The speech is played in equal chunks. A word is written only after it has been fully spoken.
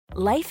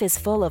Life is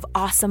full of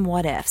awesome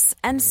what-ifs,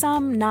 and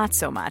some not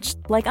so much,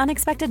 like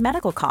unexpected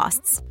medical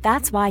costs.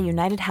 That's why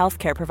United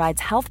Healthcare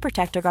provides Health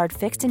Protector Guard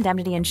fixed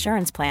indemnity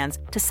insurance plans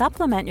to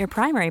supplement your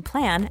primary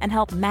plan and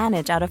help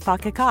manage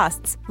out-of-pocket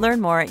costs.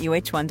 Learn more at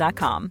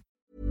uh1.com.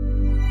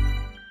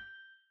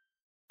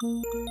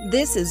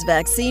 This is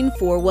Vaccine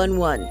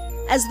 411.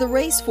 As the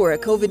race for a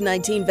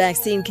COVID-19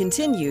 vaccine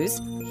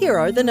continues, here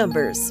are the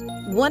numbers.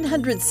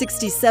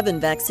 167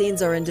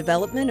 vaccines are in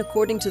development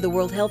according to the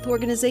World Health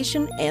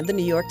Organization and the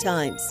New York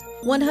Times.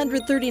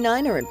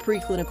 139 are in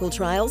preclinical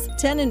trials,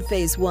 10 in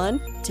Phase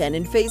 1, 10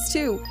 in Phase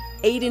 2,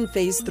 8 in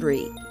Phase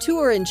 3. 2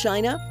 are in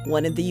China,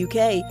 1 in the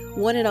UK,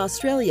 1 in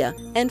Australia,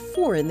 and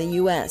 4 in the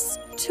US.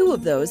 2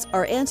 of those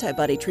are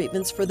antibody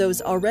treatments for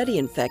those already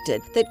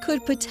infected that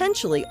could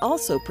potentially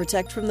also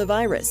protect from the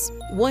virus.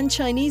 1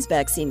 Chinese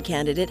vaccine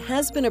candidate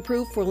has been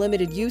approved for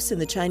limited use in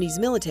the Chinese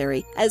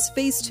military as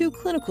Phase 2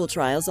 clinical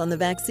trials on the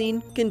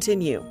vaccine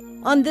continue.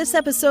 On this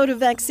episode of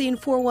Vaccine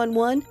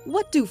 411,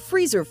 what do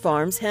freezer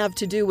farms have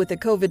to do with the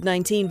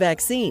COVID-19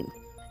 vaccine?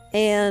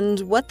 And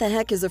what the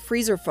heck is a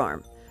freezer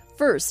farm?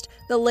 First,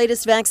 the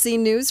latest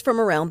vaccine news from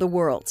around the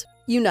world.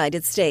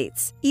 United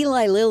States.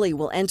 Eli Lilly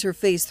will enter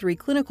Phase 3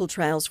 clinical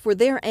trials for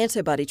their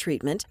antibody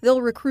treatment.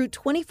 They'll recruit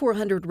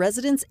 2,400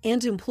 residents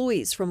and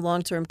employees from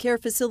long-term care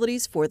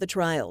facilities for the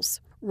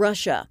trials.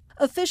 Russia.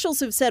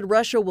 Officials have said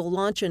Russia will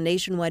launch a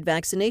nationwide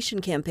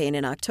vaccination campaign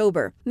in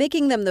October,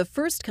 making them the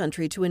first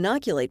country to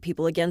inoculate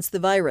people against the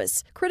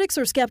virus. Critics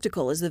are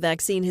skeptical as the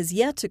vaccine has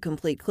yet to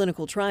complete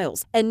clinical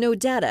trials, and no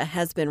data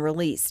has been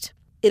released.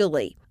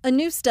 Italy. A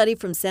new study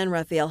from San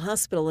Raffaele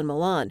Hospital in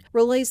Milan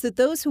relays that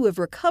those who have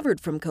recovered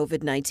from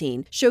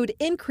COVID-19 showed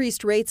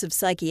increased rates of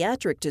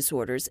psychiatric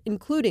disorders,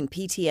 including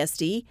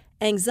PTSD,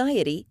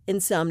 anxiety,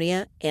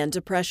 insomnia, and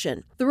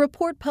depression. The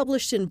report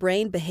published in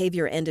Brain,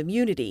 Behavior, and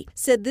Immunity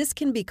said this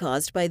can be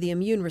caused by the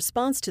immune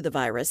response to the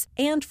virus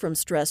and from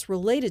stress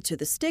related to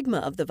the stigma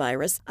of the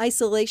virus,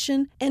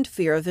 isolation, and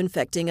fear of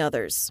infecting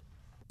others.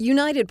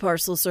 United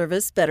Parcel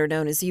Service, better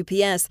known as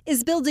UPS,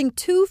 is building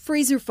 2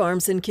 freezer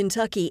farms in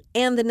Kentucky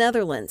and the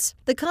Netherlands.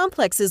 The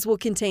complexes will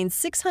contain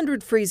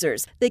 600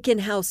 freezers that can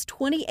house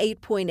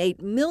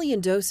 28.8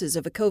 million doses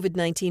of a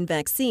COVID-19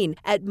 vaccine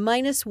at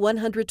minus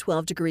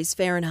 112 degrees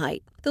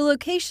Fahrenheit. The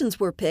locations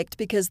were picked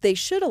because they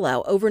should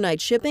allow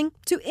overnight shipping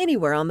to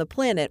anywhere on the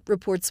planet,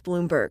 reports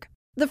Bloomberg.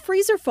 The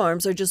freezer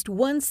farms are just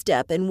one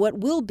step in what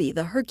will be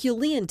the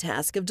Herculean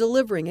task of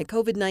delivering a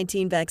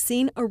COVID-19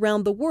 vaccine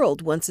around the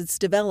world once it's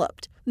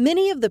developed.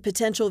 Many of the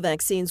potential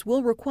vaccines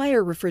will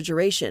require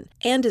refrigeration,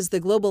 and as the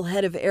global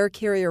head of air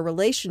carrier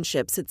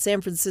relationships at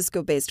San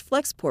Francisco-based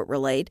Flexport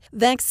relayed,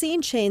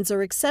 vaccine chains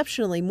are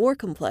exceptionally more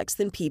complex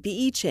than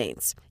PPE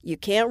chains. You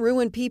can't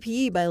ruin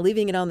PPE by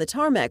leaving it on the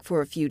tarmac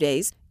for a few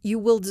days. You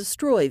will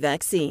destroy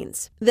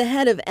vaccines. The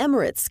head of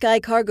Emirates Sky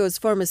Cargo's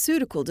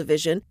pharmaceutical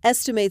division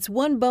estimates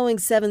one Boeing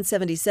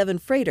 777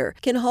 freighter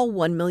can haul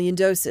 1 million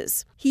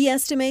doses. He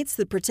estimates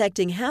that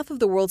protecting half of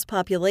the world's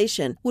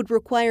population would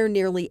require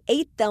nearly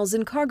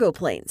 8,000 cargo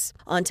planes.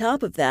 On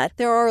top of that,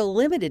 there are a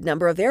limited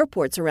number of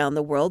airports around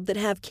the world that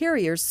have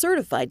carriers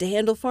certified to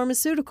handle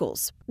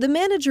pharmaceuticals. The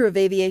manager of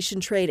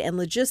aviation trade and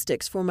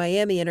logistics for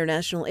Miami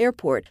International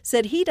Airport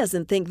said he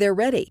doesn't think they're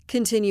ready,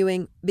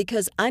 continuing,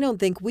 "Because I don't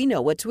think we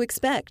know what to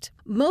expect."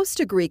 Most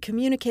agree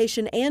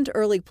communication and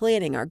early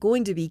planning are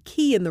going to be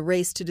key in the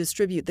race to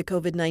distribute the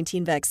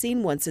COVID-19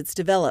 vaccine once it's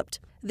developed.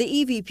 The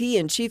EVP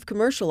and Chief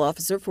Commercial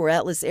Officer for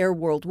Atlas Air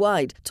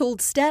Worldwide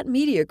told Stat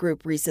Media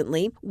Group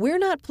recently, "We're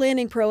not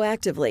planning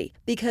proactively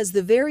because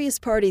the various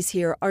parties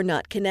here are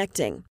not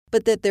connecting,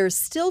 but that there's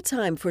still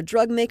time for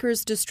drug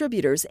makers,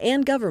 distributors,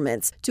 and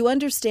governments to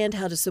understand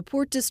how to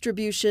support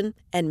distribution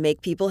and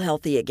make people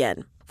healthy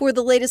again." For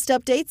the latest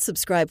updates,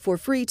 subscribe for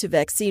free to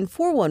Vaccine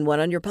 411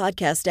 on your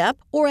podcast app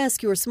or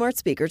ask your smart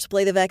speaker to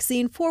play the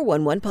Vaccine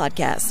 411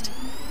 podcast.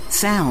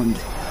 Sound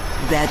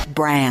that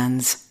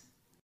brands.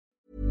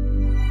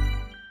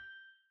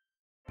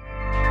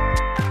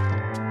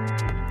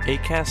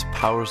 Acast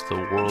powers the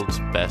world's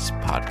best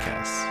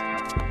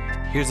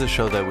podcasts. Here's a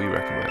show that we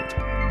recommend.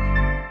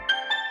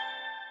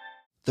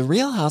 The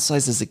Real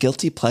Housewives is a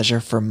guilty pleasure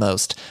for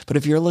most, but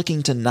if you're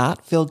looking to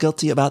not feel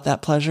guilty about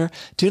that pleasure,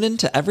 tune in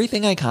to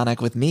Everything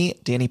Iconic with me,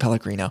 Danny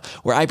Pellegrino,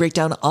 where I break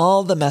down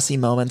all the messy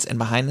moments and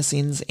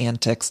behind-the-scenes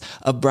antics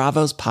of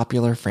Bravo's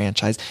popular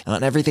franchise. And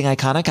on Everything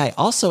Iconic, I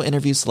also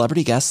interview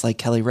celebrity guests like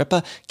Kelly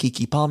Ripa,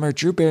 Keke Palmer,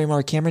 Drew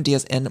Barrymore, Cameron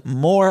Diaz, and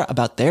more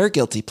about their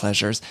guilty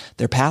pleasures,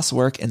 their past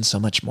work, and so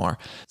much more.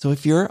 So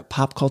if you're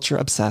pop culture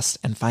obsessed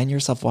and find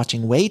yourself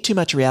watching way too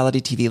much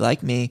reality TV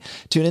like me,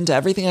 tune into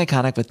Everything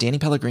Iconic with Danny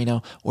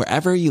Pellegrino,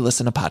 wherever you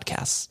listen to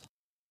podcasts.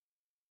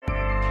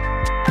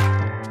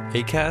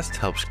 Acast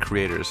helps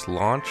creators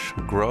launch,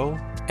 grow,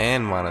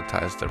 and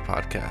monetize their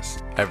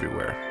podcasts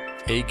everywhere.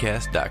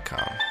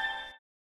 Acast.com.